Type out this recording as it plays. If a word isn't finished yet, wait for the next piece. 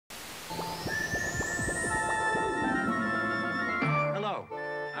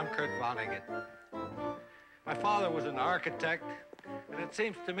Kurt Vonnegut. My father was an architect, and it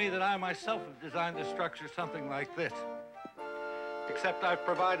seems to me that I myself have designed a structure something like this. Except I've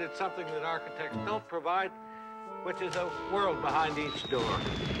provided something that architects don't provide, which is a world behind each door.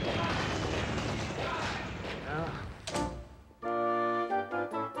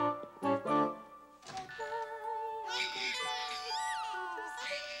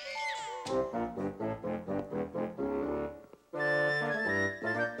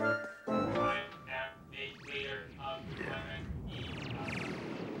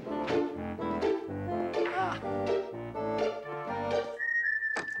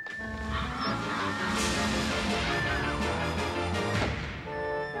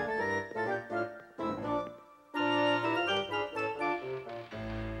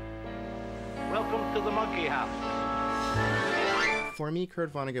 Welcome to the Monkey House. For me,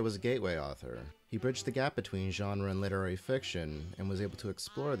 Kurt Vonnegut was a gateway author. He bridged the gap between genre and literary fiction, and was able to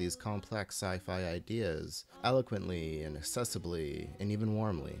explore these complex sci-fi ideas eloquently and accessibly, and even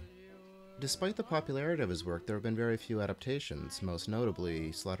warmly. Despite the popularity of his work, there have been very few adaptations, most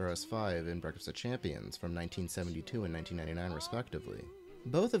notably Slaughterhouse-Five and Breakfast of Champions from 1972 and 1999 respectively.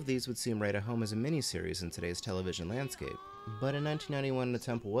 Both of these would seem right at home as a miniseries in today's television landscape, but in 1991 an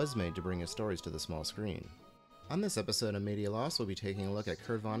attempt was made to bring his stories to the small screen. On this episode of Media Loss, we'll be taking a look at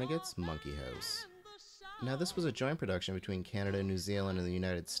Kurt Vonnegut's Monkey House. Now, this was a joint production between Canada, New Zealand, and the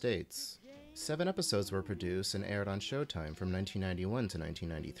United States. 7 episodes were produced and aired on Showtime from 1991 to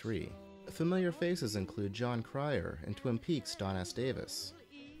 1993. Familiar faces include John Cryer and Twin Peaks' Don S. Davis.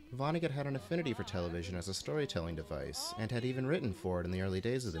 Vonnegut had an affinity for television as a storytelling device, and had even written for it in the early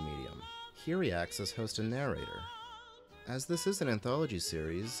days of the medium. Here he acts as host and narrator. As this is an anthology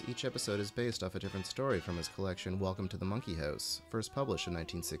series, each episode is based off a different story from his collection Welcome to the Monkey House, first published in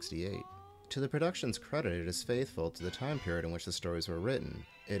 1968. To the production's credit, it is faithful to the time period in which the stories were written.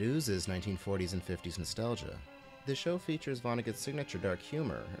 It oozes 1940s and 50s nostalgia. The show features Vonnegut's signature dark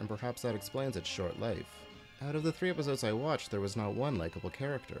humor, and perhaps that explains its short life. Out of the 3 episodes I watched, there was not one likable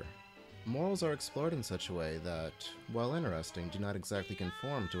character. Morals are explored in such a way that, while interesting, do not exactly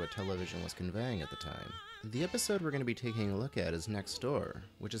conform to what television was conveying at the time. The episode we're going to be taking a look at is Next Door,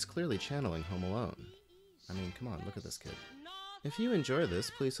 which is clearly channeling Home Alone. I mean, come on, look at this kid. If you enjoy this,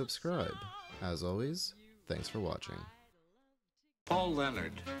 please subscribe. As always, thanks for watching. Paul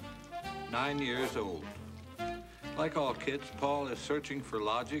Leonard, 9 years old. Like all kids, Paul is searching for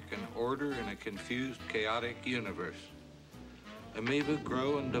logic and order in a confused, chaotic universe. Amoeba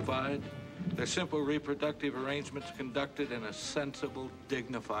grow and divide, their simple reproductive arrangements conducted in a sensible,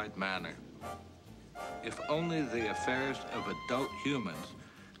 dignified manner. If only the affairs of adult humans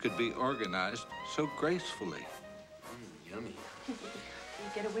could be organized so gracefully. Yummy. You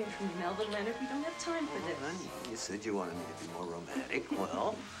get away from me, Melvin Leonard. We don't have time for this. Honey, you said you wanted me to be more romantic.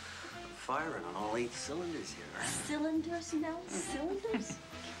 Well, I'm firing on all 8 cylinders here. Cylinders, Mel? Cylinders?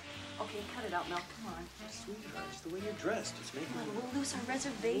 Okay, cut it out, Mel. Come on. Sweetheart, it's the way you're dressed. It's making Come on, me we'll lose our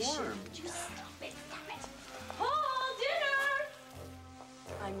reservation. warm. Would you stop it? Stop it. Paul, dinner!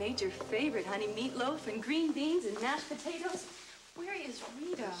 I made your favorite, honey. Meatloaf and green beans and mashed potatoes. Where is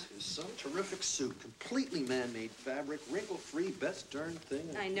Rita? This is some terrific suit. Completely man-made fabric, wrinkle-free, best darn thing.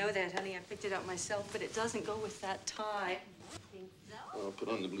 I know that, honey. I picked it out myself, but it doesn't go with that tie. Well, I'll put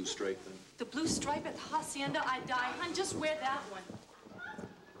on the blue stripe then. The blue stripe at the Hacienda, I die, hon. Just wear that one.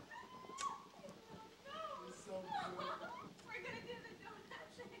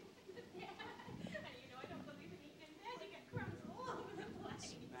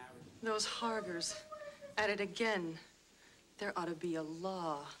 Those Hargers, at it again. There ought to be a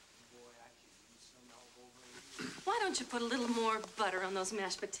law. Why don't you put a little more butter on those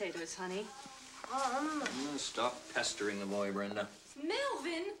mashed potatoes, honey? Stop pestering the boy, Brenda.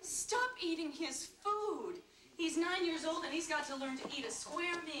 Melvin, stop eating his food. He's 9 years old and he's got to learn to eat a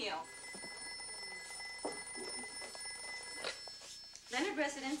square meal. Leonard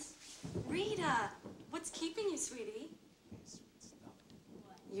residence. Rita, what's keeping you, sweetie?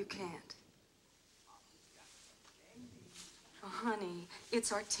 You can't. Oh, honey,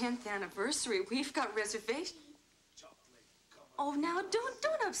 it's our 10th anniversary. We've got reservations. Oh, now,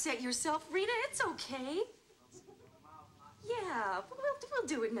 don't upset yourself, Rita. It's okay. Yeah, we'll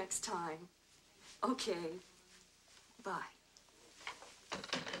do it next time. Okay. Bye.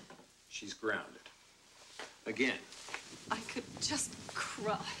 She's grounded. Again. I could just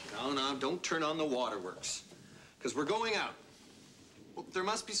cry. No, don't turn on the waterworks. Because we're going out. Well, there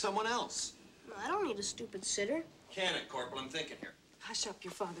must be someone else. I don't need a stupid sitter. Can it, Corporal? I'm thinking here. Hush up,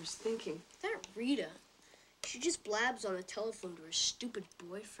 your father's thinking. That Rita, she just blabs on the telephone to her stupid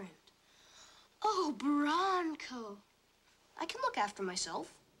boyfriend. Oh, Bronco. I can look after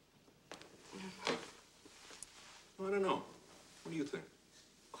myself. I don't know. What do you think?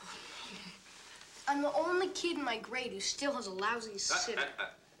 I'm the only kid in my grade who still has a lousy sitter.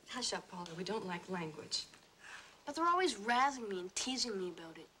 Hush up, Paula. We don't like language. But they're always razzing me and teasing me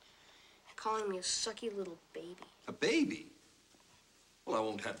about it. Calling me a sucky little baby. A baby? Well, I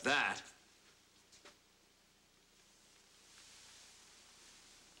won't have that.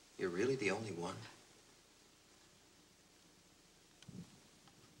 You're really the only one?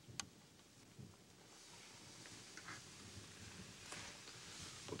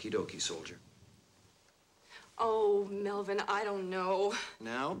 Okie dokie, soldier. Oh, Melvin, I don't know.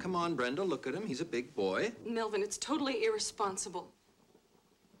 Now, come on, Brenda, look at him. He's a big boy. Melvin, it's totally irresponsible.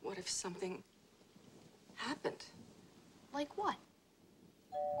 What if something happened? Like what?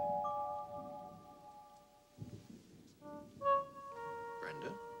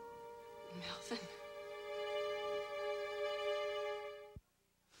 Brenda? Melvin.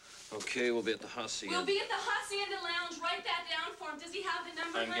 Okay, we'll be at the Hacienda. We'll be at the Hacienda Lounge. Write that down for him. Does he have the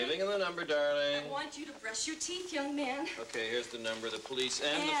number, I'm honey? giving him the number, darling. I want you to brush your teeth, young man. Okay, here's the number, the police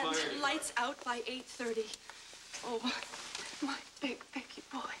and the fire. And lights out by 8:30. Oh, my big, biggie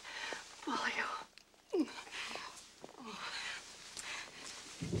boy. Boy. Oh.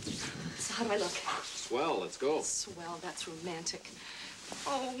 So how do I look? Swell, let's go. Swell, that's romantic.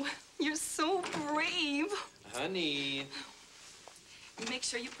 Oh, you're so brave. Honey. Make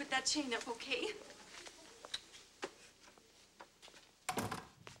sure you put that chain up, okay?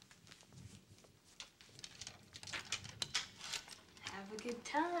 Have a good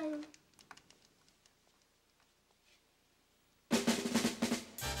time.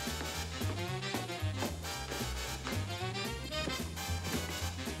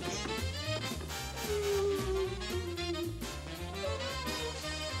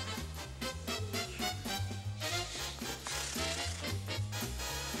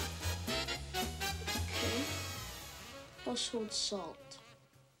 Household salt.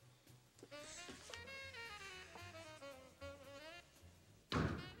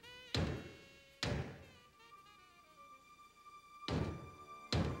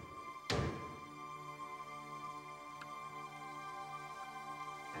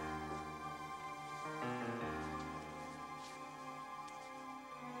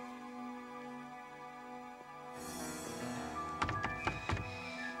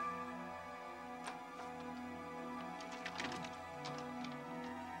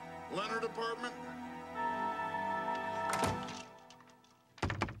 Leonard apartment?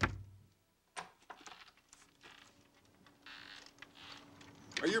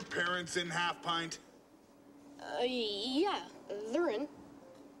 Are your parents in Half Pint? Yeah, they're in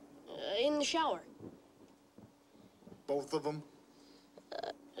the shower. Both of them?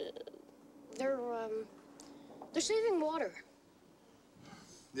 They're saving water.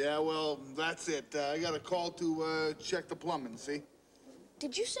 Yeah, well, that's it. I got a call to check the plumbing, see?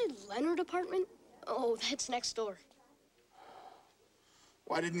 Did you say Leonard apartment? Oh, that's next door.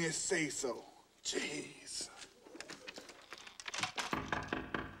 Why didn't you say so? Jeez.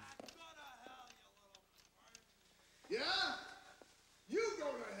 Yeah? You go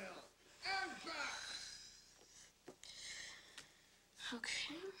to hell. And back.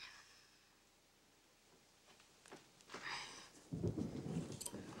 Okay.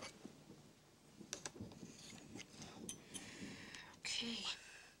 Okay.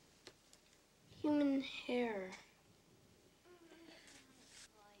 Human hair.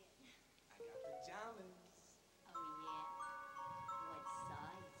 I got pajamas. Oh, yeah? What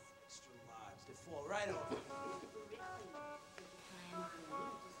size? Extra large. They fall right over. Really? I'm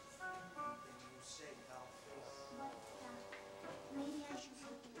Then you say, dollface. Maybe I should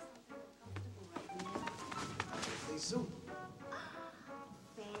look in something more comfortable right now. They zoom.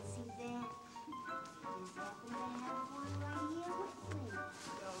 Fancy that? Just happen to have one right here with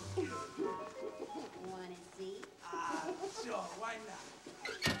me. Wanna see? Sure, why not?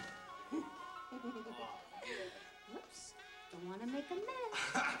 Whoops. Don't wanna make a mess.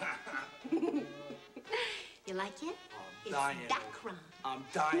 You like it? I'm dying. It's that crumb. I'm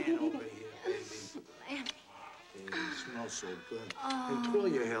dying over here, baby. Lammy. Hey, you smell so good. Hey, twirl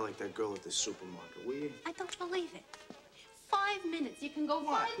your hair like that girl at the supermarket, will you? I don't believe it. 5 minutes. You can go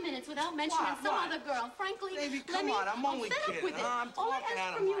 5 minutes without mentioning What? some What? other girl. Frankly, Baby, let come me, on, I'm only fed up kidding, with it. huh? I'm All I talking out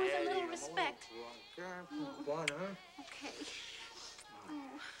ask of from you my is a head little here. respect. Fun, huh? Okay.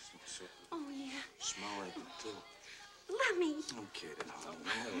 So, Oh, yeah. smell like it, too. Let me. I'm kidding, honey.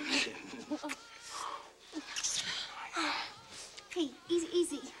 I'm only kidding. Hey, easy,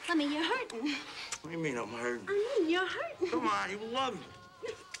 easy. Let me, you're hurting. What do you mean I'm hurting? I mean, you're hurting. Come on, you love me.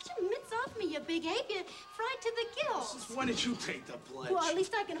 Get your mitts off me. you big ape. You're fried to the gills. Since when did you take the pledge? Well, at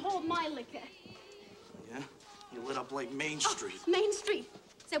least I can hold my liquor. Yeah? You lit up like Main Street. Oh, Main Street.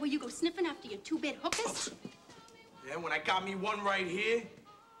 Is that where you go sniffing after your two-bit hookers? Yeah, when I got me one right here.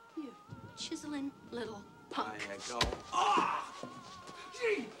 You chiseling little punk. There you go. Ah!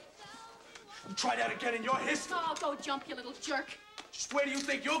 Gee! You try that again in your history. Oh, go jump, you little jerk. Just where do you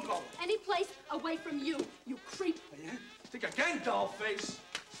think you'll go? Any place away from you, you creep. Yeah? Think again, doll face.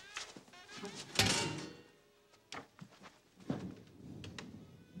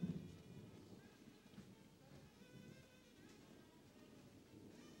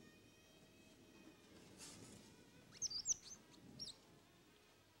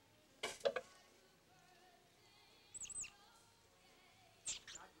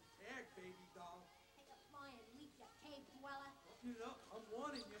 You know, I'm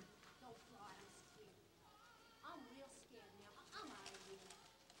warning you. Don't fly, I'm scared. I'm real scared now. I'm out of here.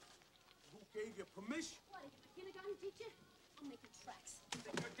 Who gave you permission? What, are you a kindergarten teacher? I'm making tracks.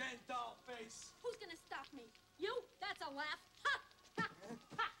 Think again, doll face. Who's gonna stop me? You? That's a laugh. Ha! Ha!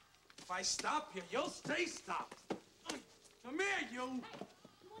 Ha! If I stop you, you'll stay stopped. Come here, you. Hey,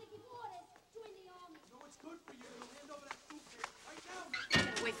 you wanna give orders? Join the army. You know what's good for you? Hand over that suitcase right now.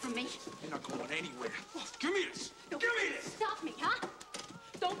 Get away from me. You're not going anywhere. Give me this. No, Give me this. Stop me, huh?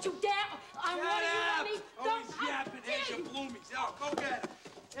 Don't you dare! I'm warning you, Mommy! Always Don't! yapping, here's your bloomies. Oh, go get him.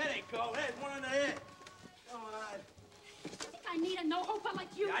 There they go. Here's one in the head. Come on. Think I need a no-hooper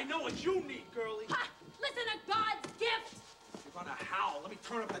like you? Yeah, I know what you need, girlie. Ha! Listen to God's gift! You're gonna howl. Let me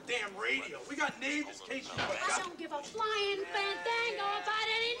turn up the damn radio. We got neighbors, in case you forgot. I don't give a flying fandango about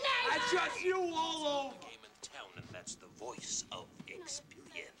any neighbor! That's just you all over. Game in town, and that's the voice of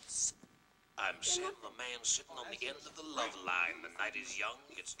experience. I'm Sam, the man sitting on the end of the love line. The night is young,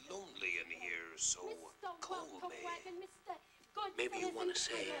 it's lonely in here, so call me. Maybe you want to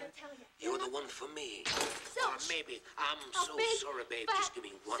say, you're the one for me. Or maybe, I'm so sorry, babe, just give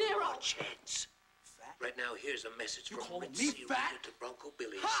me one more chance. Right now, here's a message from Ritzy Rita to Bronco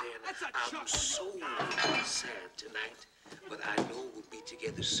Billy saying, I'm so sad tonight, but I know we'll be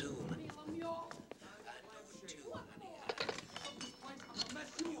together soon. I know it too, honey.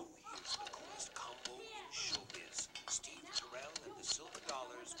 Here's the coolest combo in showbiz. Steve Terrell and the Silver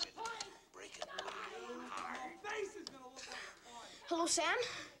Dollars with Breaking My Heart. Hello, Sam?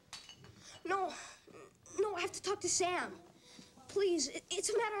 No, I have to talk to Sam. Please, it's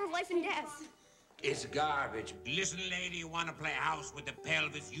a matter of life and death. It's garbage. Listen, lady, you want to play house with the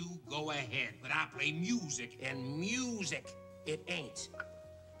pelvis? You go ahead. But I play music, and music, it ain't.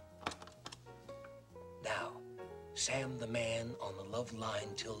 Now, Sam the man on the love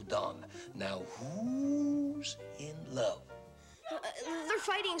line till dawn. Now, who's in love? They're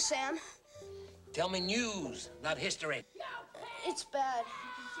fighting, Sam. Tell me news, not history. It's bad.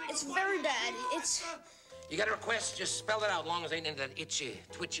 It's very bad. It's... You got a request? Just spell it out, long as it ain't into that itchy,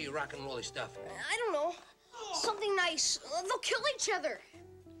 twitchy, rock and rolly stuff. I don't know. Something nice. They'll kill each other.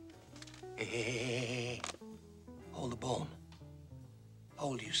 Hey. Hold the bone. How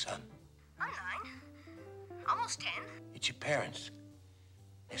old are you, son? I'm 9. Almost 10. It's your parents.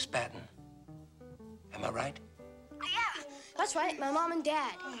 They're spatting. Am I right? Yeah, that's right. My mom and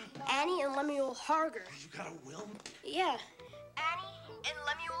dad. Annie and Lemuel Harger. You got a will? Yeah. Annie and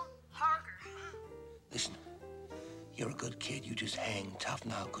Lemuel Harger. Listen, you're a good kid. You just hang tough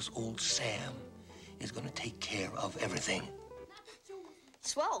now, because old Sam is going to take care of everything.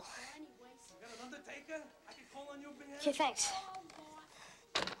 Swell. You got an undertaker? I can call on your behalf? Okay, thanks.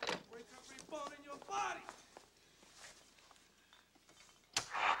 Break every bone in your body.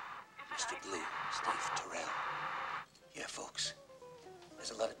 Mr. Blue, Steve Terrell. Yeah, folks,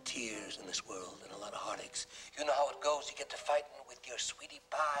 there's a lot of tears in this world and a lot of heartaches. You know how it goes. You get to fighting with your sweetie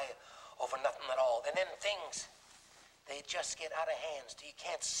pie over nothing at all. And then things, they just get out of hands till you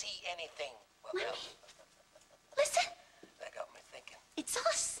can't see anything. Well, Listen! That got me thinking. It's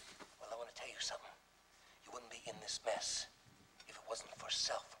us! Well, I want to tell you something. You wouldn't be in this mess if it wasn't for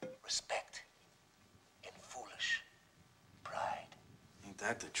self-respect and foolish pride. Ain't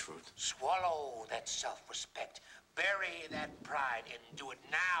that the truth? Swallow that self-respect. Bury that pride and do it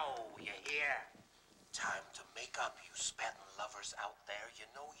now, you hear? Time to make up, you spatting lovers out there. You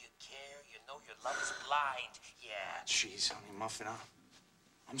know you care. You know your love is blind. Yeah. Jeez, honey muffin,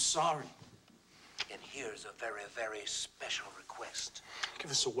 I'm sorry. And here's a very, very special request. Give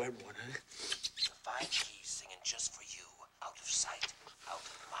us a wet one, huh? The 5 Keys singing just for you. Out of sight, out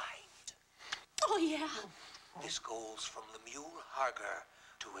of mind. Oh, yeah. This goes from Lemuel Harger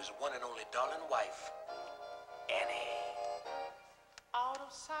to his one and only darling wife, Annie. Out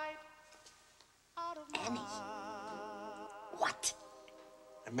of sight, out of mind. What?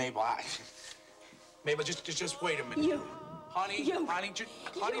 And Mabel, Mabel, just wait a minute. You. Honey, You. honey,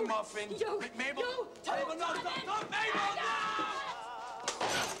 honey muffin. You. Mabel. You. Mabel, no, Don't stop, Mabel, no!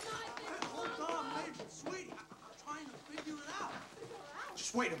 Hold on, Mabel, sweetie. I'm trying to figure it out.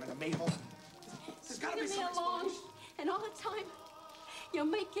 Just wait a minute, Mabel. There's gotta be Leave me some alone. And all the time, you're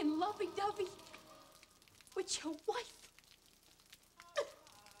making lovey-dovey with your wife.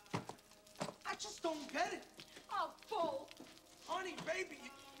 I just don't get it. Oh, fool. Honey, baby,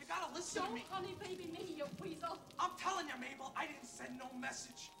 you gotta listen to me. Don't honey baby me, you weasel. I'm telling you, Mabel, I didn't send no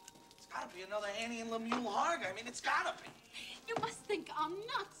message. It's gotta be another Annie and Lemuel Harg. I mean, it's gotta be. You must think I'm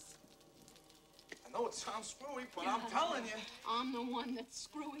nuts. I know it sounds screwy, but I'm telling you. I'm the one that's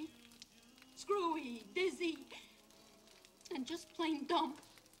screwy. Screwy, dizzy, and just plain dumb.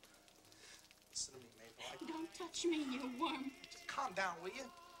 Listen to me, Mabel. Don't touch me, you worm. Just calm down, will you?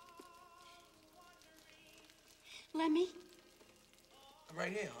 Lemmy, I'm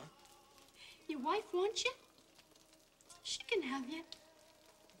right here, huh? your wife wants you? She can have you.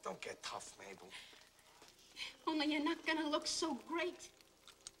 Don't get tough, Mabel. Only you're not gonna look so great.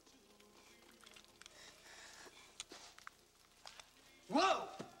 Whoa!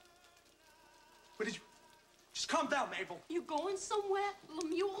 What did you... Just calm down, Mabel. You going somewhere,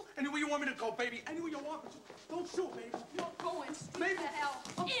 Lemuel? Anywhere you want me to go, baby. Anywhere you want me to. Don't shoot, Mabel. You're going straight Mabel. to hell.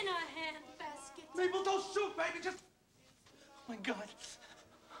 In a handbasket. Mabel, don't shoot, baby. Just... Oh, my God.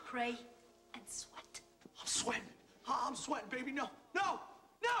 Pray and sweat. I'm sweating. I'm sweating, baby. No, no,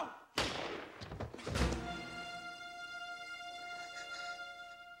 no!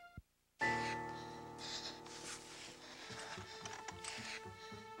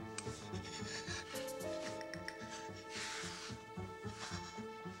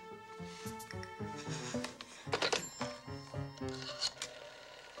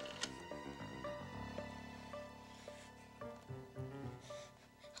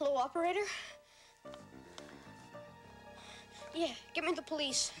 Hello, operator? Yeah, get me the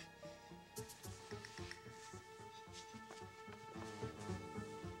police.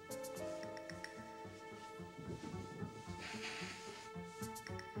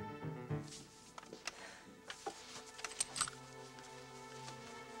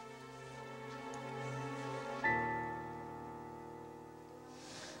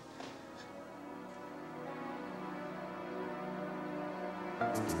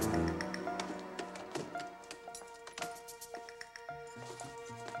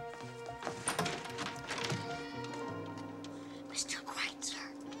 Mr. Kreitzer.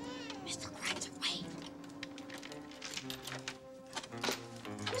 Mr. Kreitzer, wait.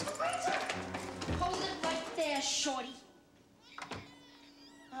 Mr. Kreitzer! Hold it right there, shorty.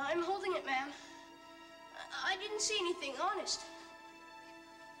 I'm holding it, ma'am. I didn't see anything, honest.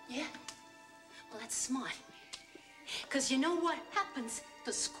 Yeah? Well, that's smart. Because you know what happens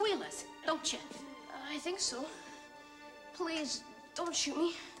to squealers, don't you? I think so. Please, don't shoot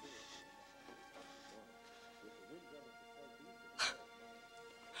me.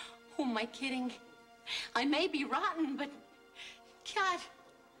 Who am I kidding? I may be rotten, but God,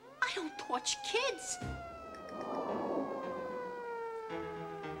 I don't torch kids.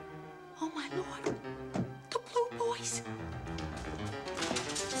 Oh, my Lord. The Blue Boys.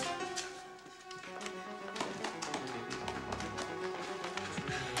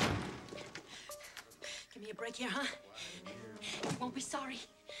 Give me a break here, huh? You won't be sorry.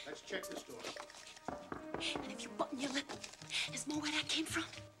 Let's check this door. And if you button your lip, there's more where that came from.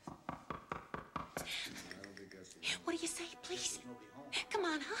 What do you say, please? Come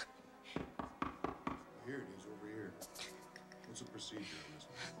on, huh? Here it is, over here. What's the procedure on this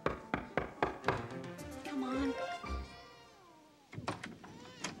one? Come on.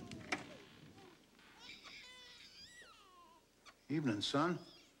 Evening, son.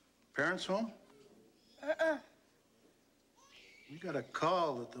 Parents home? We got a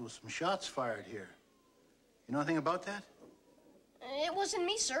call that there was some shots fired here. You know anything about that? It wasn't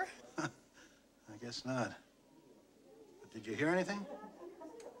me, sir. I guess not. But did you hear anything?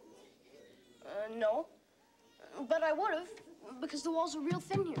 No. But I would have, because the walls are real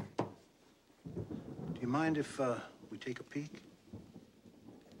thin here. Do you mind if we take a peek?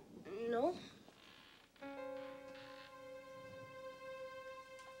 No.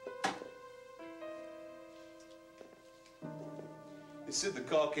 They said the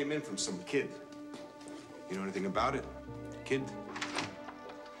call came in from some kid. You know anything about it? Kid?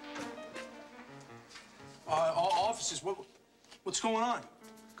 Officers, what's going on?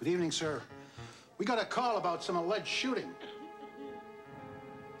 Good evening, sir. We got a call about some alleged shooting.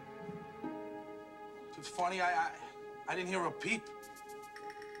 It's funny, I didn't hear a peep.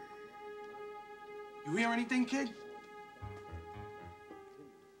 You hear anything, kid?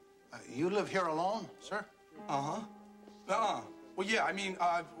 You live here alone, sir? Uh-huh. Well, yeah, I mean,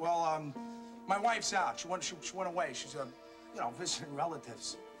 my wife's out. She went away. She's, visiting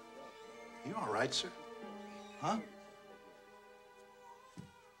relatives. You all right, sir? Huh?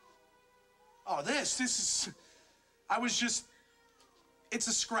 Oh, this is... It's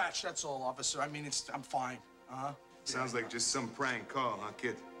a scratch, that's all, officer. I mean, I'm fine. Uh-huh. Sounds like just some prank call, huh,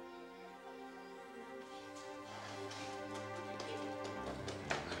 kid?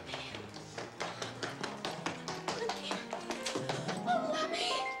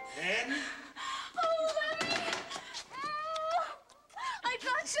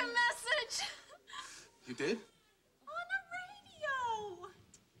 You did? On the radio!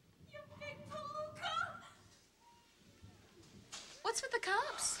 You big palooka! What's with the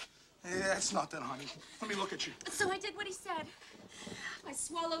cops? Yeah, that's nothing, honey. Let me look at you. So I did what he said. I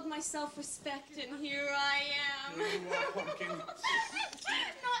swallowed my self-respect, and here I am. There you are, pumpkin. Not in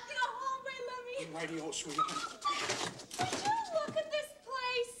the hallway, Lemmy. Radio, sweetheart. Would you look at this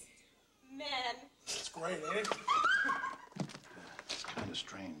place? Men. It's great, ain't it? It's kind of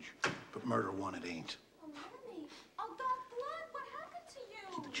strange, but murder one it ain't. Lemmy, oh, Doc Blood, what happened to you?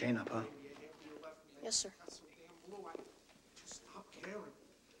 Keep the chain up, huh? Yes, sir. Stop caring.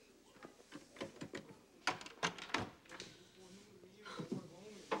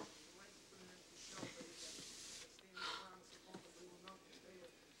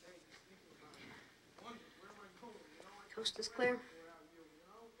 Coast is clear.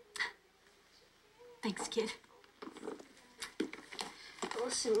 Thanks, kid.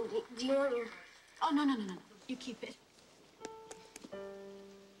 Listen, do you want your... Oh, no. You keep it.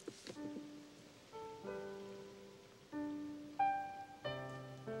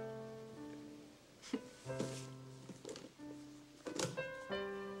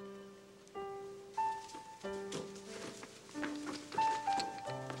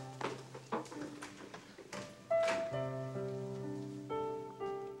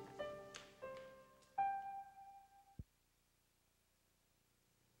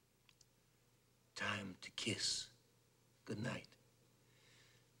 Time to kiss. Good night.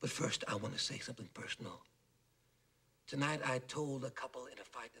 But first, I want to say something personal. Tonight, I told a couple in a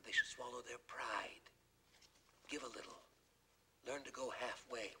fight that they should swallow their pride. Give a little. Learn to go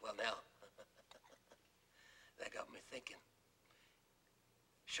halfway. Well, now, that got me thinking.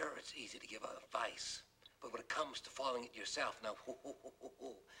 Sure, it's easy to give advice, but when it comes to following it yourself, now,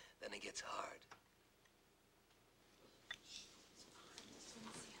 then it gets hard.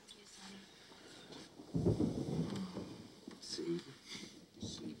 See?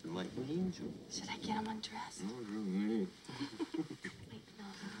 Sleeping like an angel. Should I get him undressed? No, no. Wait, no,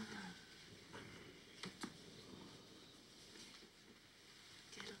 hold on.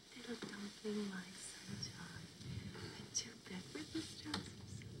 Diddle, dumpling, my sunshine. Went to bed with Mr. Johnson.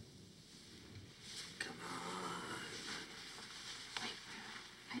 Come on.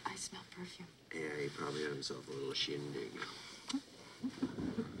 Wait, I smell perfume. Yeah, he probably had himself a little shindig.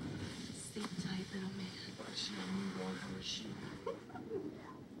 Sleep tight, little man.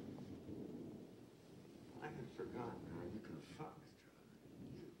 I had forgotten how you can fox,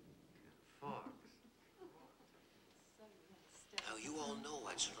 Charlie. You can fox. Now, you all know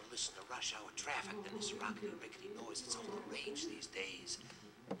I'd sort of listen to rush hour traffic than this rockety rickety noise that's all the rage these days.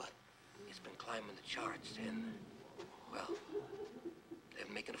 But it's been climbing the charts, and, well,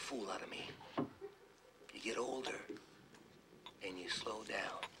 they're making a fool out of me. You get older, and you slow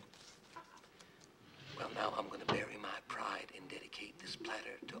down. Well, now I'm going to bury my pride and dedicate this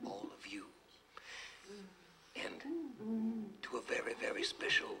platter to all of you. And to a very, very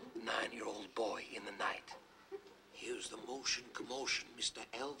special 9-year-old boy in the night. Here's the motion commotion, Mr.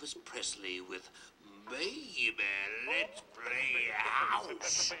 Elvis Presley with Baby, Let's Play House.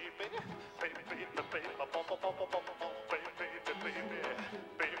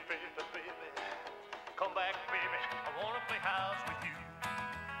 Come back, baby, I wanna play house with you.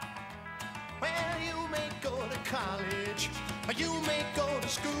 Well, you may go to college, or you may go to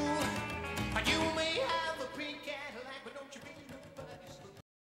school, or you may have